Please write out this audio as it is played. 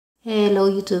Hello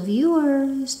YouTube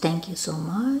viewers, thank you so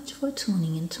much for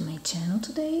tuning into my channel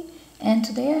today. And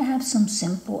today I have some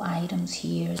simple items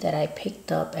here that I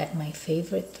picked up at my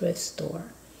favorite thrift store.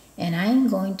 And I'm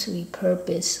going to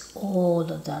repurpose all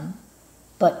of them.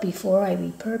 But before I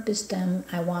repurpose them,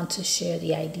 I want to share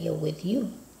the idea with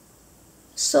you.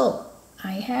 So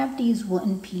I have these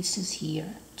wooden pieces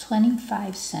here,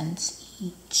 25 cents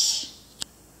each.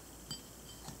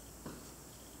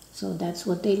 So that's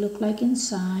what they look like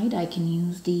inside. I can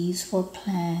use these for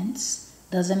plants.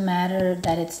 Doesn't matter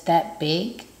that it's that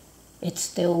big. It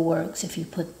still works if you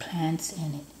put plants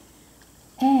in it.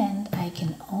 And I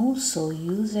can also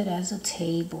use it as a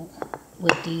table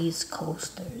with these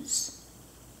coasters.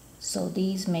 So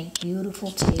these make beautiful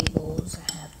tables.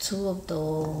 I have 2 of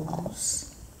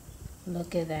those.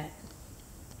 Look at that.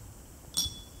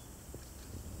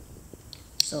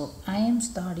 So I am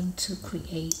starting to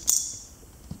create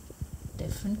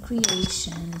different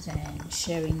creations and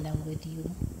sharing them with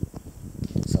you.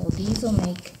 So these will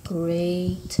make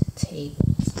great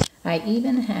tables. I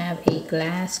even have a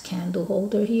glass candle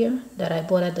holder here that I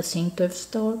bought at the same thrift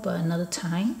store but at another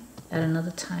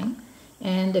time.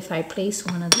 And if I place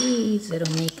one of these,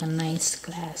 it'll make a nice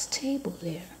glass table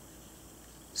there.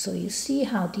 So you see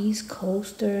how these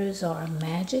coasters are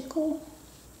magical?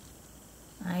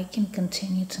 I can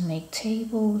continue to make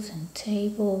tables and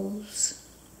tables.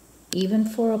 Even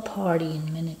for a party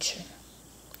in miniature.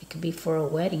 It could be for a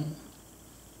wedding.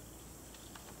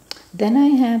 Then I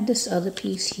have this other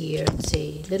piece here. It's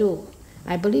a little,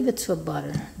 I believe it's for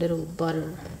butter, little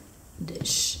butter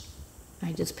dish.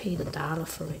 I just paid $1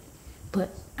 for it.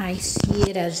 But I see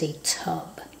it as a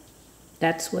tub.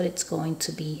 That's what it's going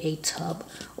to be, a tub.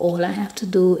 All I have to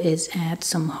do is add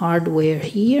some hardware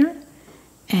here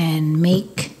and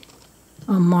make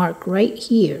a mark right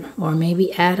here, or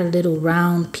maybe add a little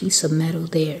round piece of metal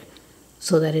there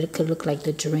so that it could look like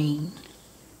the drain.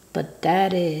 But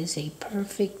that is a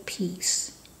perfect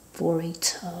piece for a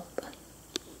tub.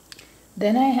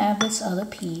 Then I have this other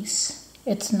piece.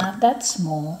 It's not that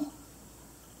small,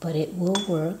 but it will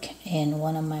work in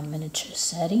one of my miniature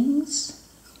settings,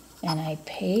 and I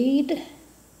paid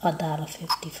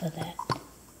 $1.50 for that.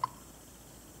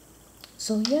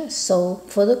 So yes, so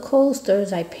for the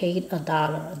coasters, I paid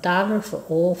 $1 for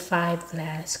all 5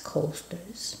 glass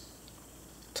coasters.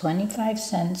 25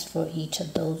 cents for each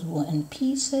of those wooden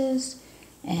pieces.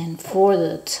 And for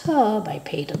the tub, I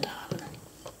paid $1.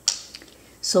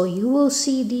 So you will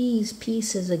see these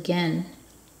pieces again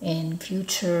in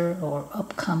future or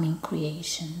upcoming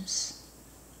creations.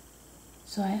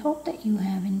 So I hope that you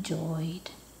have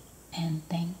enjoyed. And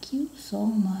thank you so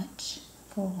much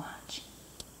for watching.